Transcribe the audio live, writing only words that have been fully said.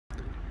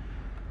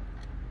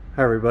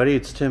Hi everybody,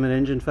 it's Tim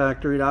at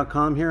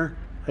EngineFactory.com here.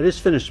 I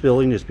just finished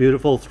building this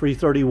beautiful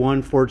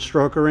 331 Ford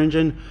stroker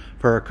engine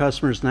for our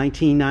customer's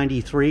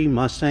 1993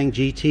 Mustang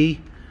GT.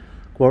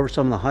 Go over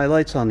some of the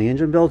highlights on the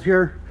engine build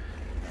here.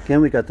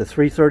 Again, we got the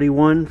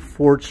 331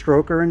 Ford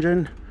stroker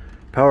engine,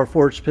 power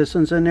forged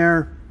pistons in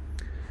there,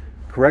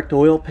 correct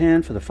oil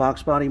pan for the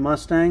Fox body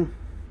Mustang,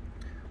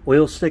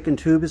 oil stick and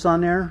tube is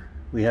on there.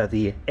 We have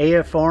the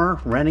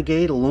AFR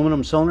Renegade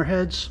aluminum cylinder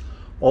heads.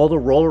 All the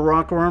roller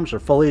rocker arms are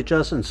fully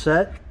adjusted and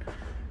set.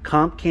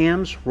 Comp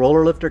cams,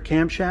 roller lifter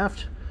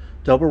camshaft,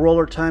 double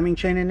roller timing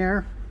chain in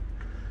there.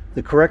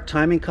 The correct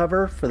timing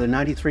cover for the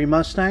 93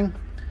 Mustang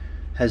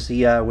has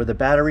the where the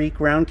battery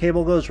ground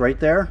cable goes right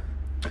there.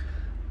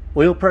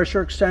 Oil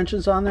pressure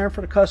extensions on there for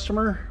the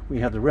customer.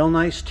 We have the real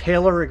nice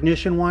Taylor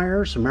ignition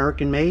wires,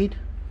 American made.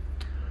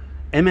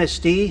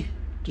 MSD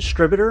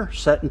distributor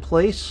set in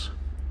place.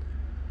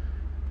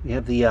 We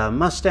have the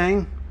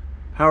Mustang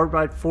powered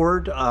by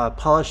Ford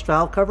polished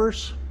valve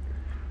covers.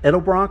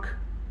 Edelbrock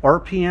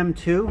RPM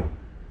 2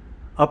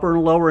 upper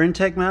and lower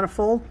intake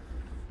manifold.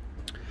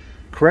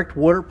 Correct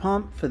water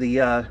pump for the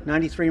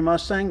 93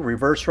 Mustang,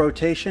 reverse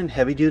rotation,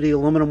 heavy duty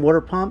aluminum water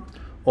pump.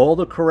 All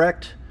the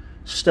correct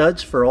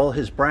studs for all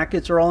his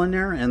brackets are all in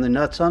there and the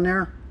nuts on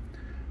there.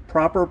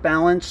 Proper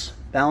balancer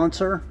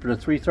for the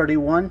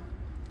 331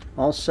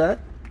 all set.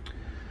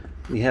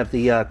 We have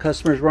the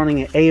customers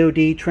running an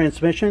AOD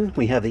transmission.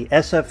 We have the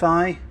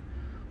SFI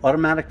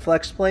automatic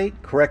flex plate,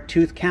 correct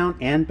tooth count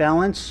and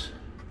balance.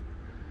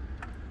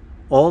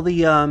 All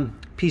the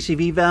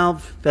PCV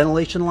valve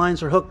ventilation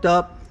lines are hooked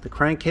up. The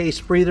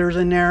crankcase breathers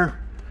in there.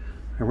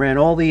 I ran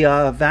all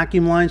the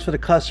vacuum lines for the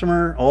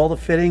customer, all the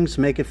fittings,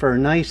 make it for a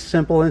nice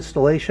simple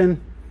installation.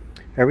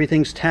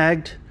 Everything's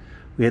tagged.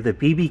 We have the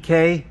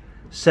BBK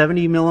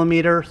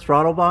 70mm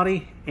throttle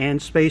body and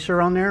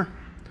spacer on there.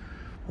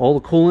 All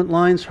the coolant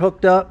lines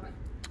hooked up.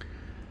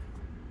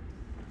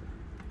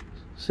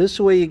 So this is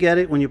the way you get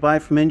it when you buy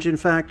from Engine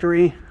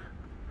Factory.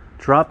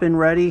 Drop in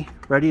ready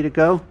to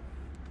go.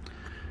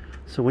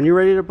 So when you're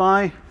ready to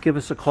buy, give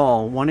us a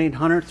call,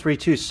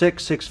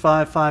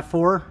 1-800-326-6554,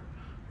 or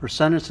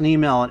send us an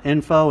email at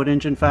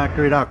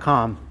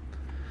info@enginefactory.com.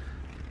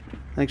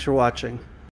 Thanks for watching.